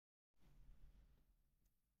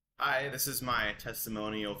Hi, this is my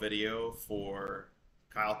testimonial video for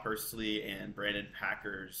Kyle Pursley and Brandon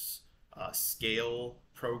Packer's Scale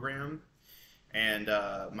program. And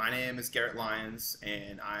my name is Garrett Lyons,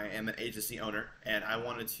 and I am an agency owner. And I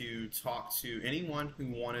wanted to talk to anyone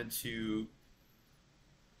who wanted to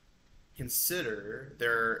consider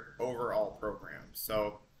their overall program.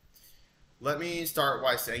 So let me start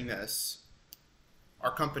by saying this.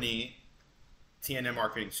 Our company, TNM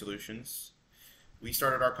Marketing Solutions, we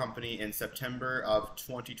started our company in September of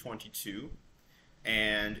 2022,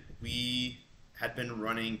 and we had been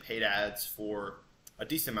running paid ads for a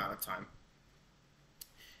decent amount of time.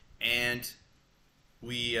 And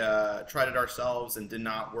we tried it ourselves and did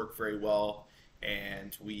not work very well.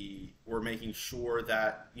 And we were making sure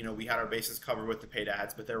that we had our bases covered with the paid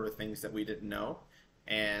ads, but there were things that we didn't know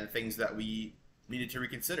and things that we needed to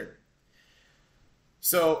reconsider.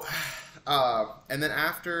 So, and then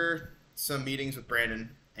after some meetings with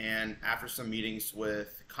Brandon and after some meetings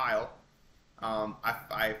with Kyle,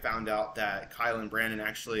 I found out that Kyle and Brandon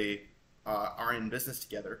actually are in business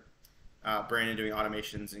together. Brandon doing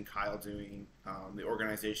automations and Kyle doing the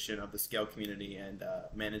organization of the Scale community and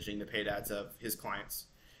managing the paid ads of his clients.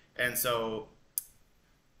 And so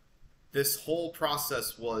this whole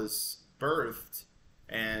process was birthed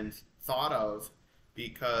and thought of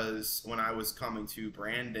because when I was coming to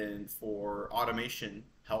Brandon for automation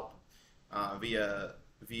help via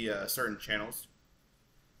certain channels,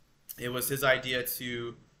 it was his idea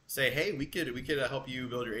to say, hey, we could help you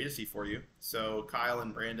build your agency for you. So Kyle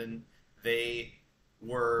and Brandon, they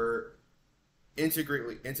were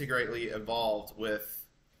integrately involved with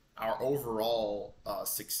our overall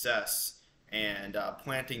success and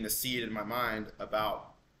planting the seed in my mind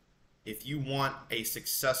about, if you want a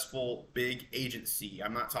successful big agency,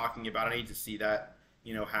 I'm not talking about an agency that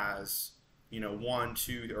has 1,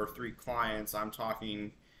 2, or 3 clients. I'm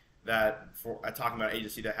talking about an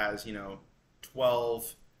agency that has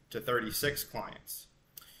 12 to 36 clients.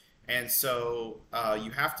 And so you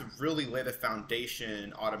have to really lay the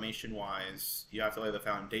foundation automation-wise. You have to lay the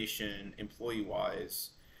foundation employee-wise,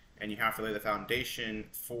 and you have to lay the foundation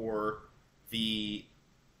for the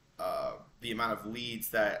amount of leads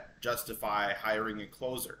that justify hiring a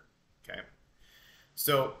closer. Okay,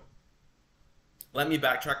 so let me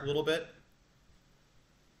backtrack a little bit.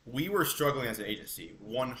 We were struggling as an agency,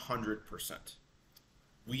 100%.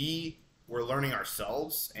 We were learning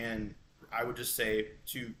ourselves, and I would just say,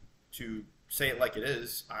 to say it like it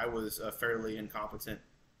is, I was a fairly incompetent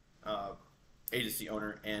agency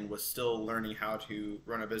owner and was still learning how to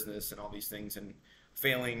run a business and all these things, and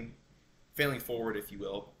failing forward, if you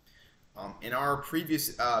will. In our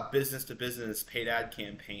previous business-to-business paid ad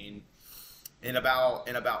campaign, in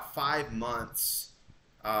about 5 months,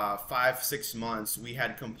 5-6 months, we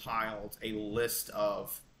had compiled a list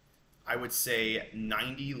of, I would say,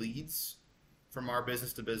 90 leads from our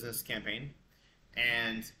business-to-business campaign.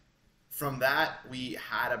 And from that, we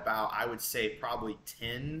had about, I would say, probably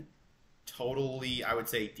 10 totally, I would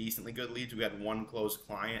say, decently good leads. We had 1 closed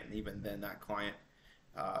client, and even then that client,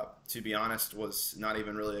 to be honest, was not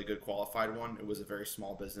even really a good qualified one. It was a very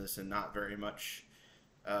small business and not very much,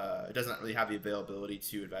 it doesn't really have the availability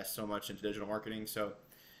to invest so much into digital marketing. So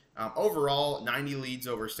overall, 90 leads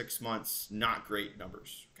over 6 months, not great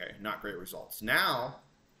numbers, okay, not great results. Now,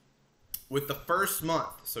 with the first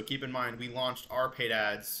month, so keep in mind, we launched our paid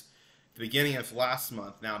ads at the beginning of last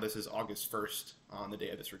month. Now this is August 1st on the day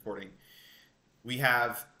of this recording. We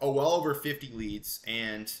have well over 50 leads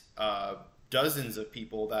and dozens of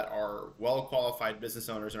people that are well-qualified business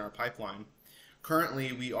owners in our pipeline.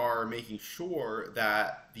 Currently, we are making sure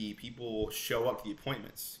that the people show up to the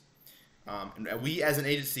appointments. And we as an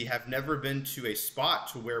agency have never been to a spot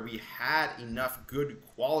to where we had enough good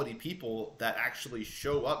quality people that actually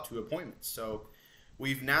show up to appointments. So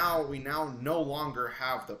we now no longer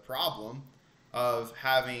have the problem of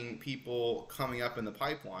having people coming up in the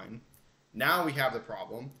pipeline. Now we have the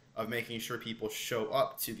problem of making sure people show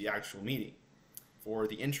up to the actual meeting for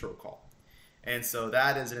the intro call. And so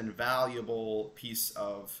that is an invaluable piece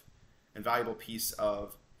of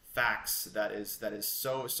facts that is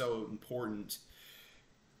so important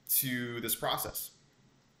to this process.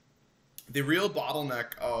 The real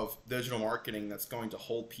bottleneck of digital marketing that's going to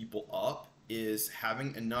hold people up is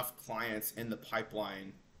having enough clients in the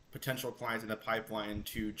pipeline, potential clients in the pipeline,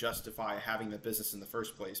 to justify having the business in the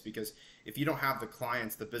first place. Because if you don't have the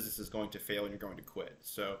clients, the business is going to fail and you're going to quit.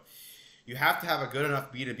 So you have to have a good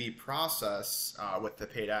enough B2B process with the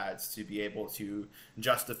paid ads to be able to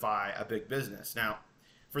justify a big business. Now,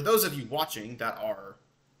 for those of you watching that are,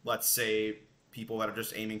 let's say, people that are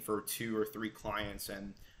just aiming for 2 or 3 clients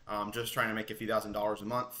and just trying to make a few $1,000s a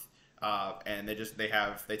month, and they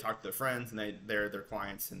talk to their friends, and they're their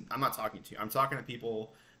clients. And I'm not talking to you. I'm talking to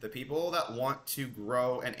people, the people that want to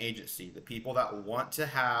grow an agency, the people that want to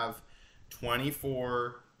have 20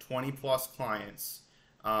 plus clients,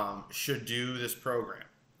 should do this program.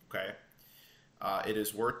 Okay, it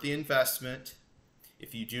is worth the investment.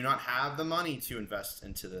 If you do not have the money to invest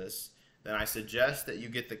into this, then I suggest that you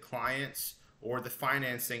get the clients or the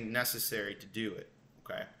financing necessary to do it.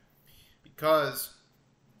 Okay, because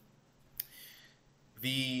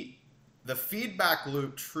the feedback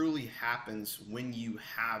loop truly happens when you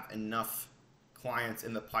have enough clients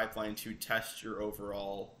in the pipeline to test your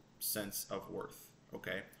overall sense of worth,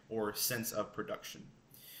 okay, or sense of production.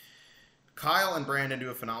 Kyle and Brandon do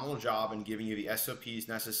a phenomenal job in giving you the SOPs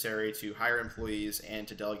necessary to hire employees and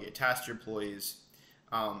to delegate tasks to employees,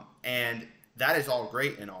 and that is all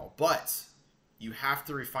great and all, but you have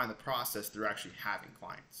to refine the process through actually having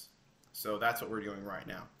clients. So that's what we're doing right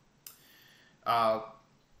now.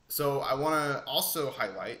 So I want to also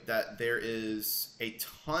highlight that there is a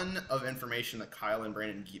ton of information that Kyle and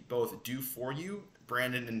Brandon both do for you.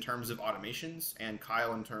 Brandon in terms of automations, and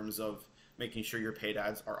Kyle in terms of making sure your paid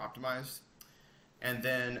ads are optimized. And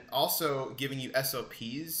then also giving you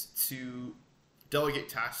SOPs to delegate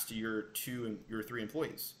tasks to your 3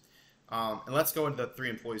 employees. And let's go into the 3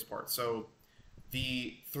 employees part. So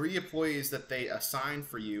the 3 employees that they assign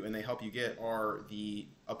for you and they help you get are the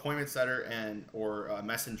appointment setter or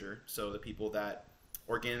messenger. So the people that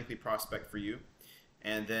organically prospect for you,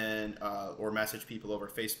 and then or message people over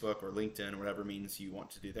Facebook or LinkedIn or whatever means you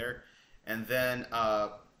want to do there. And then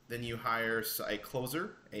you hire a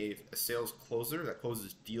closer, a sales closer that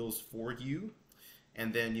closes deals for you,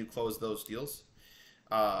 and then you close those deals.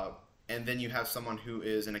 And then you have someone who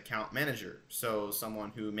is an account manager, so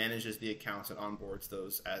someone who manages the accounts and onboards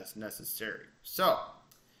those as necessary. So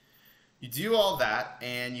you do all that,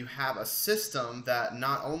 and you have a system that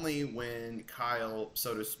not only when Kyle,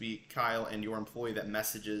 so to speak, Kyle and your employee that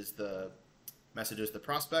messages the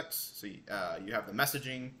prospects, so you have the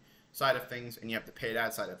messaging side of things, and you have the paid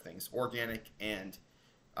ad side of things, organic and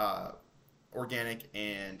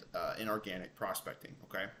inorganic prospecting.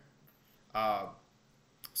 Okay.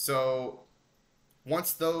 So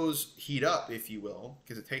once those heat up, if you will,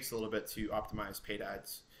 because it takes a little bit to optimize paid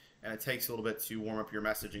ads, and it takes a little bit to warm up your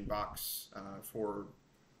messaging box for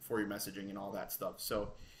your messaging and all that stuff.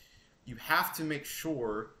 So you have to make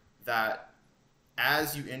sure that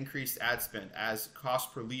as you increase ad spend, as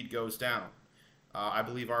cost per lead goes down, I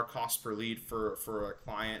believe our cost per lead for a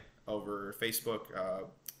client over Facebook,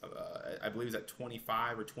 I believe is at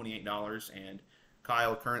 $25 or $28, and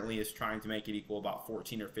Kyle currently is trying to make it equal about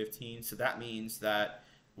 14 or 15. So that means that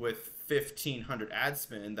with 1,500 ad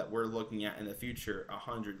spend that we're looking at in the future,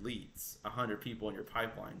 100 leads, 100 people in your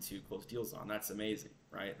pipeline to close deals on. That's amazing,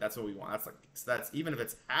 right? That's what we want. That's even if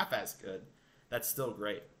it's half as good, that's still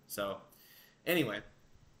great. So anyway,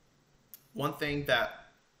 one thing that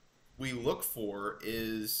we look for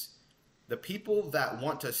is the people that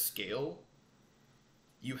want to scale.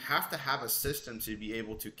 You have to have a system to be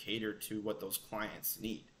able to cater to what those clients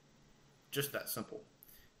need. Just that simple.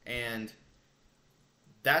 And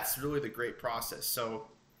that's really the great process. So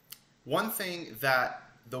one thing that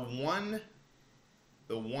the one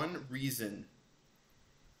reason,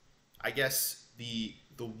 I guess the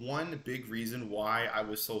one big reason why I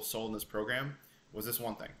was so sold in this program was this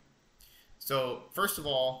one thing. So first of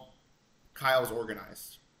all, Kyle's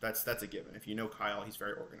organized. That's a given. If you know Kyle, he's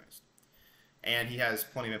very organized. And he has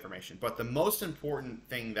plenty of information. But the most important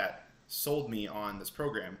thing that sold me on this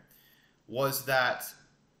program was that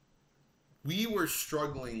we were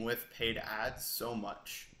struggling with paid ads so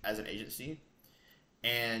much as an agency.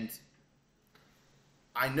 And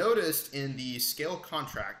I noticed in the scale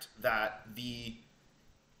contract that the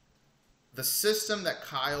system that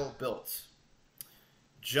Kyle built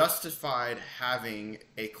justified having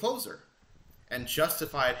a closer and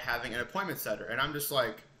justified having an appointment setter. And I'm just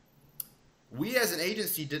like, we as an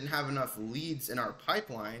agency didn't have enough leads in our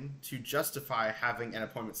pipeline to justify having an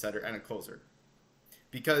appointment setter and a closer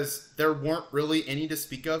because there weren't really any to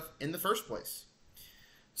speak of in the first place.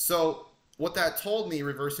 So what that told me,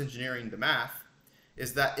 reverse engineering the math,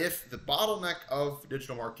 is that if the bottleneck of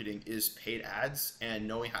digital marketing is paid ads and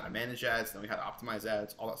knowing how to manage ads, knowing how to optimize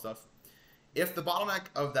ads, all that stuff, if the bottleneck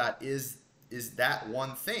of that is that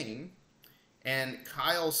one thing, and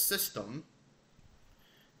Kyle's system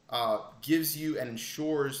gives you and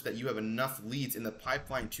ensures that you have enough leads in the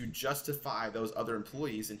pipeline to justify those other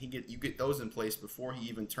employees, and you get those in place before he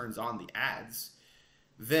even turns on the ads,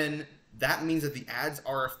 then that means that the ads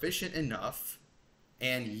are efficient enough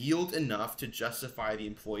and yield enough to justify the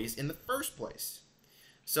employees in the first place.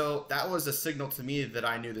 So that was a signal to me that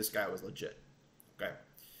I knew this guy was legit. Okay.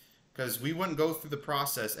 Because we wouldn't go through the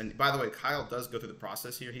process. And by the way, Kyle does go through the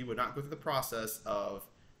process here. He would not go through the process of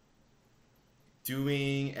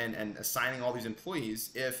doing and assigning all these employees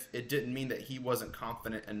if it didn't mean that he wasn't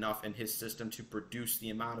confident enough in his system to produce the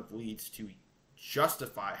amount of leads to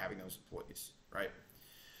justify having those employees, right?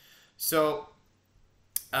 So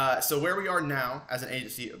where we are now as an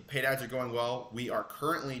agency, paid ads are going well. We are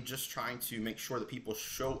currently just trying to make sure that people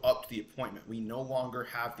show up to the appointment. We no longer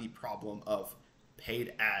have the problem of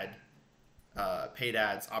paid ads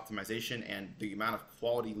optimization and the amount of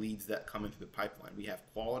quality leads that come into the pipeline. We have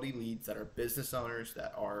quality leads that are business owners,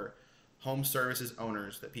 that are home services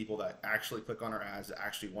owners, that people that actually click on our ads, that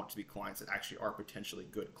actually want to be clients, that actually are potentially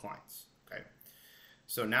good clients. Okay.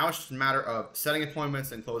 So now it's just a matter of setting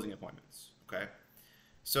appointments and closing appointments. Okay.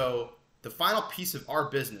 So the final piece of our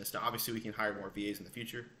business, now obviously we can hire more VAs in the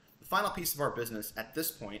future. The final piece of our business at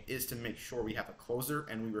this point is to make sure we have a closer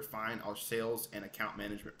and we refine our sales and account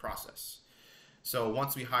management process. So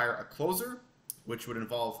once we hire a closer, which would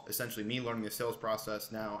involve essentially me learning the sales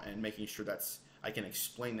process now and making sure I can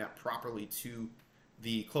explain that properly to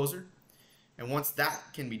the closer. And once that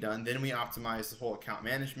can be done, then we optimize the whole account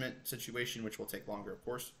management situation, which will take longer, of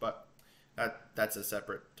course, but that's a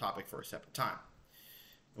separate topic for a separate time.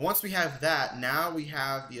 And once we have that, now we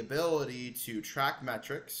have the ability to track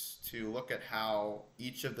metrics, to look at how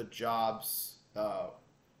each of the jobs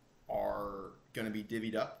are going to be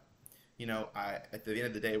divvied up. You know, at the end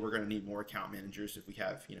of the day, we're going to need more account managers if we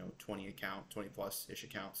have, 20 plus-ish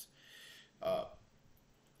accounts.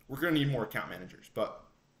 We're going to need more account managers, but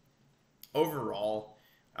overall,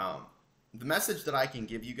 the message that I can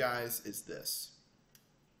give you guys is this.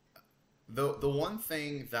 The one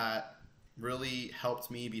thing that really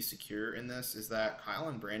helped me be secure in this is that Kyle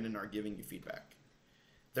and Brandon are giving you feedback.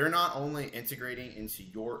 They're not only integrating into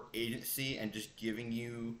your agency and just giving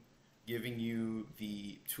you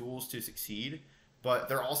the tools to succeed, but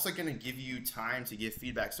they're also going to give you time to give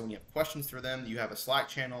feedback. So when you have questions for them, you have a Slack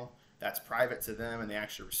channel that's private to them and they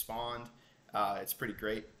actually respond. It's pretty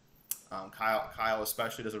great. Kyle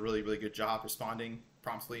especially does a really, really good job responding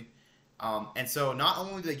promptly. And so not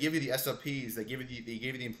only do they give you the SOPs, they give you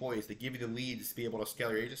the employees, they give you the leads to be able to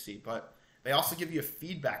scale your agency, but they also give you a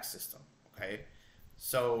feedback system, okay?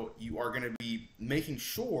 So you are going to be making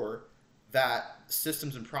sure that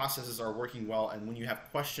systems and processes are working well, and when you have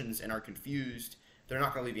questions and are confused, they're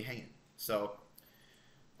not going to leave you hanging. So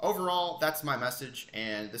overall, that's my message,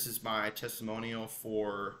 and this is my testimonial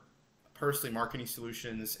for Pursley Marketing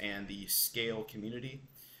Solutions and the Scale community.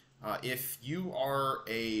 If you are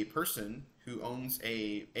a person who owns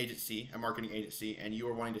a marketing agency, and you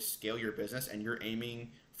are wanting to scale your business and you're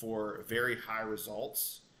aiming for very high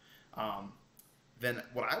results, then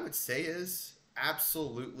what I would say is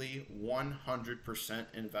absolutely 100%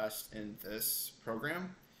 invest in this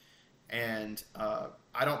program. And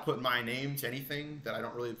I don't put my name to anything that I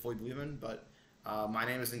don't really fully believe in, but my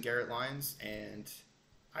name is Lyons, and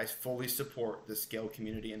I fully support the Scale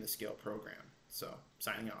community and the Scale program. So,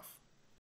 signing off.